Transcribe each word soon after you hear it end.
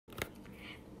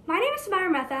My name is Samaira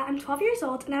Mehta. I'm 12 years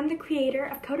old and I'm the creator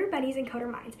of Coder Bunnies and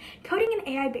Coder Minds, coding and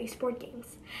AI-based board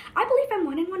games. I believe I'm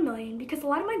 1 in 1 million because a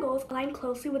lot of my goals align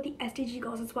closely with the SDG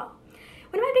goals as well.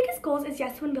 One of my biggest goals is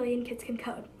yes, 1 billion kids can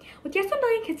code. With yes, 1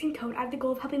 billion kids can code, I have the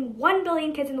goal of helping 1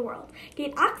 billion kids in the world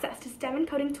gain access to STEM and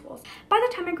coding tools by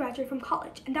the time I graduate from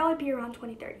college, and that would be around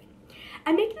 2030.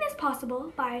 I'm making this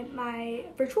possible by my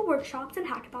virtual workshops and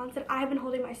hackathons that I have been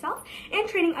holding myself and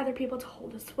training other people to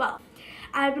hold as well.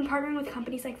 I've been partnering with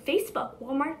companies like Facebook,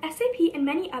 Walmart, SAP, and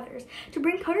many others to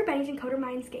bring Coder Bunnies and Coder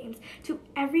Minds games to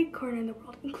every corner in the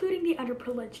world, including the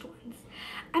underprivileged ones.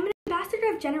 I'm an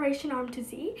ambassador of Generation ARM to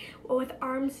Z, with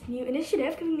ARM's new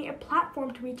initiative giving me a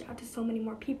platform to reach out to so many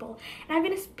more people. And I've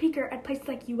been a speaker at places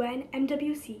like UN,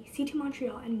 MWC, C2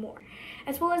 Montreal, and more,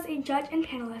 as well as a judge and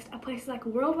panelist at places like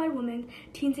Worldwide Women,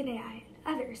 Teens in AI,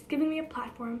 and others, giving me a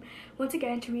platform once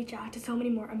again to reach out to so many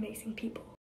more amazing people.